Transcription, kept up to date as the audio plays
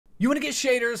You want to get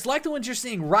shaders like the ones you're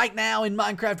seeing right now in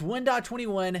Minecraft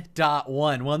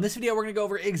 1.21.1. Well, in this video, we're going to go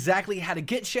over exactly how to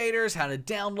get shaders, how to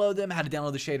download them, how to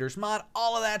download the shaders mod,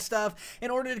 all of that stuff in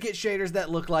order to get shaders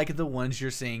that look like the ones you're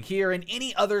seeing here and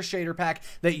any other shader pack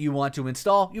that you want to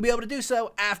install. You'll be able to do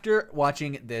so after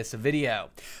watching this video.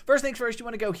 First things first, you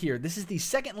want to go here. This is the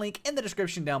second link in the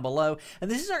description down below, and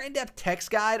this is our in-depth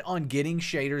text guide on getting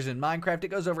shaders in Minecraft. It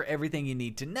goes over everything you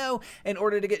need to know in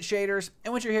order to get shaders,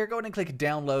 and once you're here, go ahead and click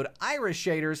download Iris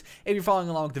shaders if you're following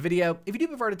along with the video. If you do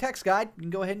prefer the text guide, you can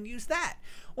go ahead and use that.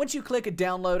 Once you click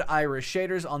download Iris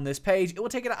shaders on this page, it will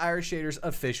take you to Iris shaders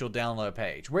official download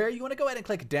page, where you want to go ahead and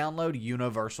click download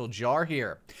universal jar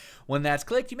here. When that's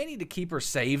clicked, you may need to keep or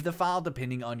save the file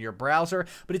depending on your browser,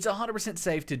 but it's 100%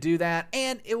 safe to do that,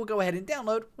 and it will go ahead and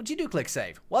download once you do click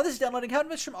save. While this is downloading,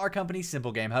 comes from our company,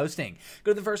 SimpleGameHosting.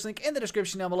 Go to the first link in the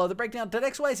description down below, the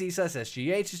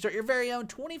breakdown.xyz/SGH, to start your very own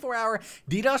 24-hour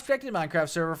DDoS Protected Minecraft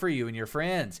server for you and your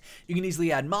friends. You can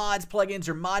easily add mods, plugins,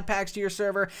 or mod packs to your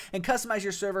server and customize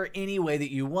your server any way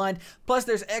that you want. Plus,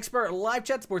 there's expert live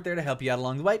chat support there to help you out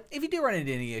along the way if you do run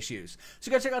into any issues.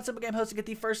 So go check out SimpleGameHosting at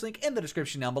the first link in the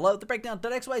description down below, the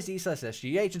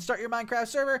breakdown.xyz/SGH, and start your Minecraft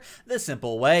server the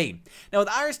simple way. Now, with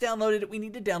Iris downloaded, we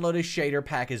need to download a shader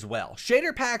pack as well.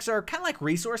 Shader packs are kind of like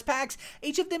resource packs.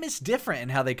 Each of them is different in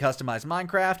how they customize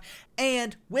Minecraft,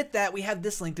 and with that, we have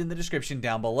this linked in the description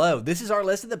down below. This is our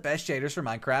list of the best shaders for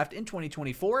Minecraft in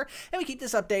 2024, and we keep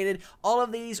this updated. All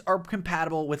of these are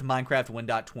compatible with Minecraft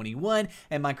 1.21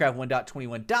 and Minecraft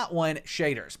 1.21.1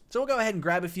 shaders. So we'll go ahead and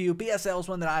grab a few. BSL is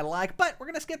one that I like, but we're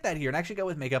going to skip that here and actually go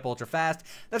with Makeup Ultra Fast.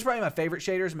 That's probably my favorite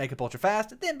shaders, Makeup Ultra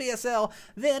Fast, then BSL,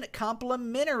 then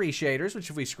complementary shaders, which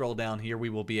if we scroll down here, we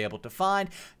will be able to find.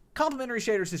 Complementary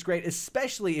shaders is great,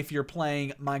 especially if you're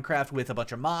playing Minecraft with a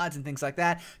bunch of mods and things like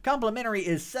that. Complementary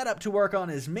is set up to work on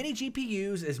as many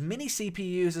GPUs, as many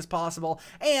CPUs as possible,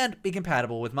 and be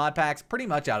compatible with mod packs pretty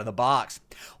much out of the box.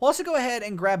 We'll also go ahead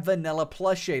and grab Vanilla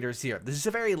Plus shaders here. This is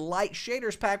a very light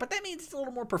shaders pack, but that means it's a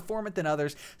little more performant than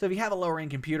others. So if you have a lower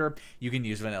end computer, you can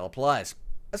use Vanilla Plus.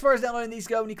 As far as downloading these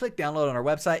go, when you click download on our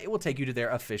website, it will take you to their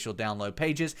official download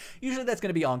pages. Usually that's going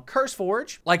to be on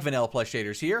CurseForge, like Vanilla Plus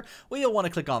shaders here, where you'll want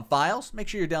to click on files. Make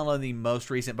sure you're downloading the most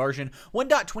recent version.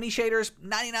 1.20 shaders,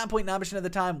 99.9% of the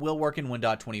time, will work in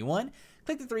 1.21.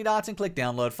 Click the three dots and click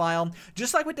download file.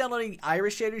 Just like with downloading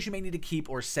Iris shaders, you may need to keep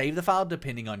or save the file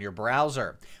depending on your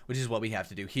browser, which is what we have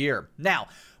to do here. Now,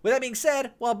 with that being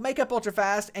said, while Makeup Ultra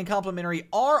Fast and Complementary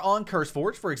are on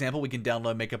CurseForge, for example, we can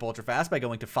download Makeup Ultra Fast by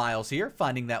going to Files here,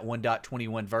 finding that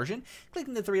 1.21 version,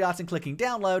 clicking the three dots and clicking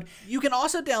Download. You can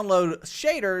also download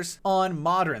shaders on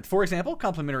Modrinth. For example,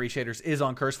 Complementary shaders is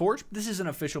on CurseForge. This is an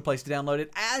official place to download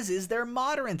it, as is their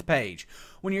Modrinth page.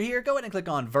 When you're here, go ahead and click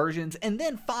on Versions, and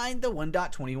then find the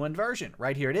 1.21 version.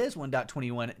 Right here it is,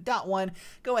 1.21.1.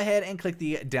 Go ahead and click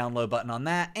the Download button on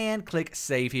that, and click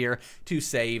Save here to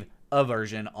save a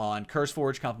version on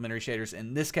CurseForge. Complementary shaders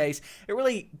in this case. It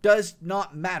really does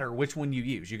not matter which one you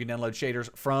use. You can download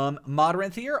shaders from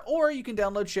Modrinth here, or you can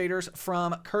download shaders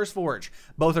from CurseForge.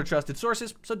 Both are trusted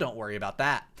sources, so don't worry about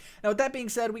that. Now, with that being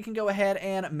said, we can go ahead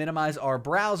and minimize our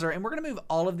browser, and we're going to move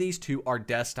all of these to our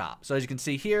desktop. So as you can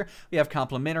see here, we have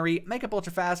Complementary, Makeup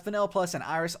Ultra Fast, Vanilla Plus, and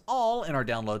Iris all in our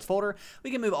downloads folder.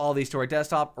 We can move all these to our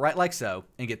desktop right like so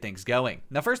and get things going.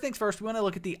 Now, first things first, we want to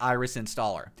look at the Iris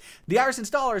installer. The Iris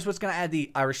installer is what's going to add the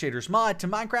Iris shaders mod to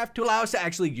Minecraft to allow us to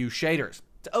actually use shaders.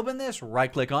 To open this,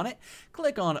 right click on it,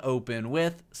 click on Open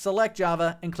With, select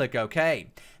Java, and click OK.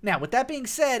 Now, with that being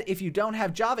said, if you don't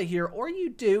have Java here, or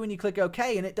you do and you click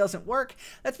OK and it doesn't work,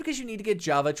 that's because you need to get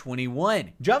Java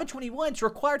 21. Java 21 is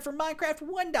required for Minecraft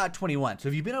 1.21. So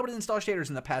if you've been able to install shaders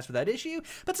in the past without issue,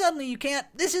 but suddenly you can't,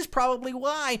 this is probably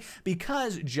why,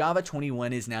 because Java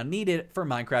 21 is now needed for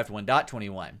Minecraft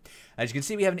 1.21. As you can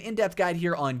see, we have an in-depth guide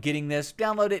here on getting this.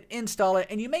 Download it, install it,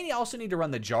 and you may also need to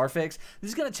run the jar fix. This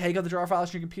is going to take all the jar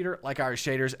files from your computer, like Iris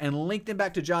shaders, and link them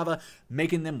back to Java,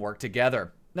 making them work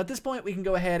together. Now, at this point, we can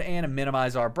go ahead and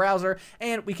minimize our browser,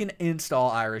 and we can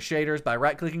install Iris shaders by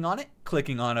right-clicking on it,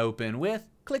 clicking on Open With,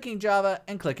 clicking Java,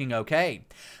 and clicking OK.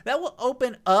 That will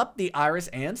open up the Iris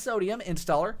and Sodium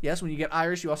installer. Yes, when you get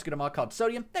Iris, you also get a mod called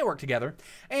Sodium. They work together.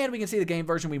 And we can see the game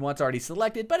version we want already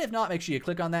selected, but if not, make sure you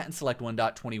click on that and select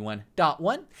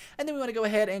 1.21.1. And then we want to go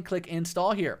ahead and click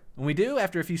Install here. When we do,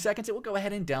 after a few seconds, it will go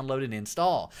ahead and download and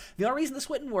install. The only reason this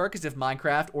wouldn't work is if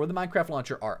Minecraft or the Minecraft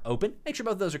launcher are open. Make sure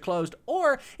both of those are closed.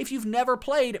 Or if you've never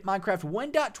played Minecraft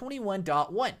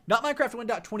 1.21.1. Not Minecraft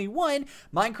 1.21,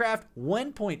 Minecraft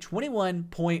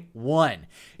 1.21.1. 1.1.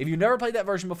 If you've never played that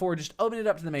version before, just open it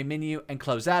up to the main menu and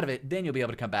close out of it. Then you'll be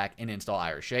able to come back and install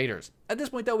Iris shaders. At this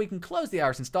point, though, we can close the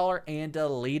Iris installer and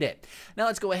delete it. Now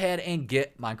let's go ahead and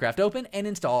get Minecraft open and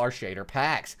install our shader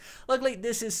packs. Luckily,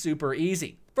 this is super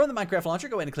easy. From the Minecraft launcher,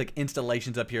 go ahead and click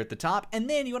Installations up here at the top, and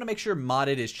then you want to make sure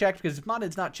Modded is checked, because if Modded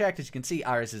is not checked, as you can see,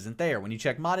 Iris isn't there. When you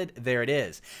check Modded, there it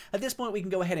is. At this point, we can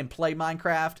go ahead and play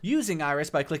Minecraft using Iris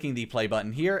by clicking the play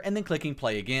button here, and then clicking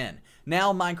play again.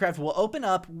 Now, Minecraft will open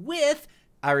up with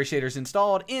Iris shaders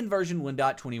installed in version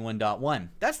 1.21.1.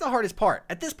 That's the hardest part.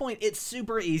 At this point, it's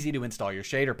super easy to install your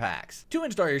shader packs. To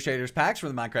install your shaders packs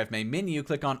from the Minecraft main menu,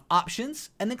 click on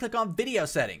Options, and then click on Video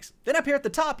Settings. Then up here at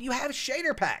the top, you have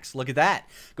shader packs. Look at that.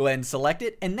 Go ahead and select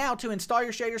it, and now to install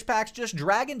your shaders packs, just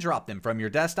drag and drop them from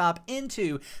your desktop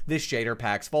into this shader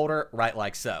packs folder, right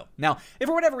like so. Now, if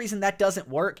for whatever reason that doesn't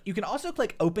work, you can also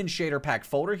click Open Shader Pack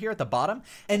Folder here at the bottom,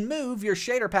 and move your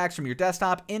shader packs from your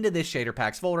desktop into this shader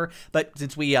packs folder, but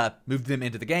since we moved them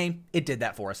into the game, it did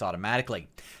that for us automatically.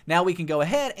 Now we can go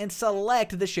ahead and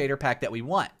select the shader pack that we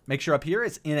want. Make sure up here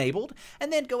it's enabled,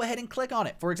 and then go ahead and click on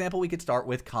it. For example, we could start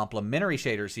with complementary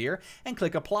shaders here and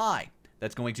click apply.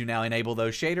 That's going to now enable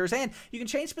those shaders, and you can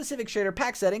change specific shader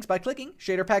pack settings by clicking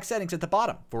shader pack settings at the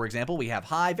bottom. For example, we have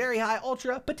high, very high,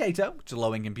 ultra, potato, which is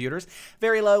low in computers,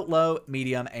 very low, low,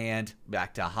 medium, and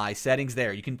back to high settings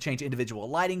there. You can change individual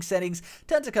lighting settings.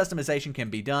 Tons of customization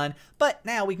can be done, but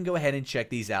now we can go ahead and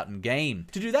check these out in game.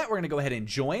 To do that, we're going to go ahead and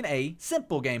join a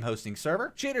SimpleGameHosting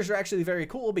server. Shaders are actually very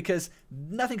cool because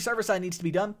nothing server-side needs to be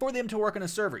done for them to work on a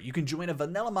server. You can join a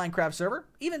vanilla Minecraft server,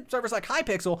 even servers like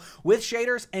Hypixel, with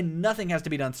shaders, and nothing has to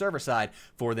be done server side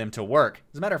for them to work.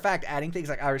 As a matter of fact, adding things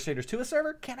like Iris shaders to a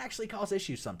server can actually cause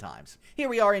issues sometimes. Here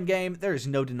we are in game. There is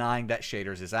no denying that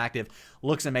shaders is active.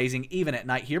 Looks amazing even at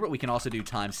night here, but we can also do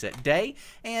time set day,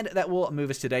 and that will move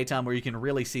us to daytime where you can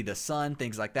really see the sun,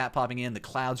 things like that popping in. The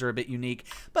clouds are a bit unique,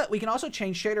 but we can also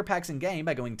change shader packs in game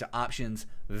by going to Options,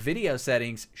 Video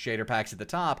Settings, Shader Packs at the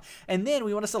top, and then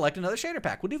we want to select another shader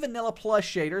pack. We'll do Vanilla Plus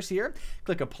shaders here.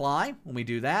 Click Apply. When we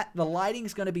do that, the lighting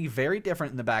is going to be very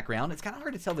different in the background. It's kind of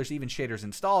hard to tell there's even shaders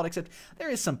installed, except there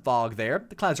is some fog there.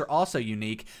 The clouds are also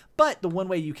unique, but the one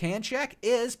way you can check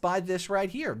is by this right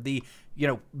here. The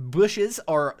bushes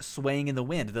are swaying in the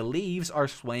wind. The leaves are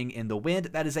swaying in the wind.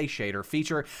 That is a shader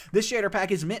feature. This shader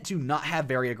pack is meant to not have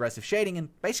very aggressive shading and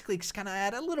basically just kind of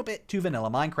add a little bit to vanilla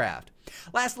Minecraft.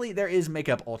 Lastly, there is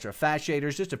Makeup Ultra Fast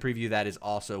Shaders. Just to preview that is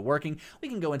also working. We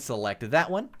can go and select that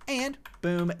one, and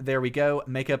boom, there we go.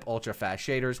 Makeup Ultra Fast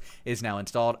Shaders is now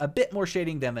installed. A bit more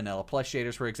shading than Vanilla Plus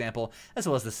shaders, for example, as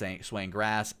well as the swaying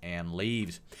grass and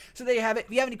leaves. So there you have it.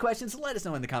 If you have any questions, let us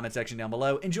know in the comment section down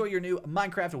below. Enjoy your new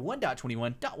Minecraft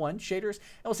 1.21.1 shaders,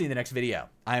 and we'll see you in the next video.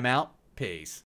 I am out. Peace.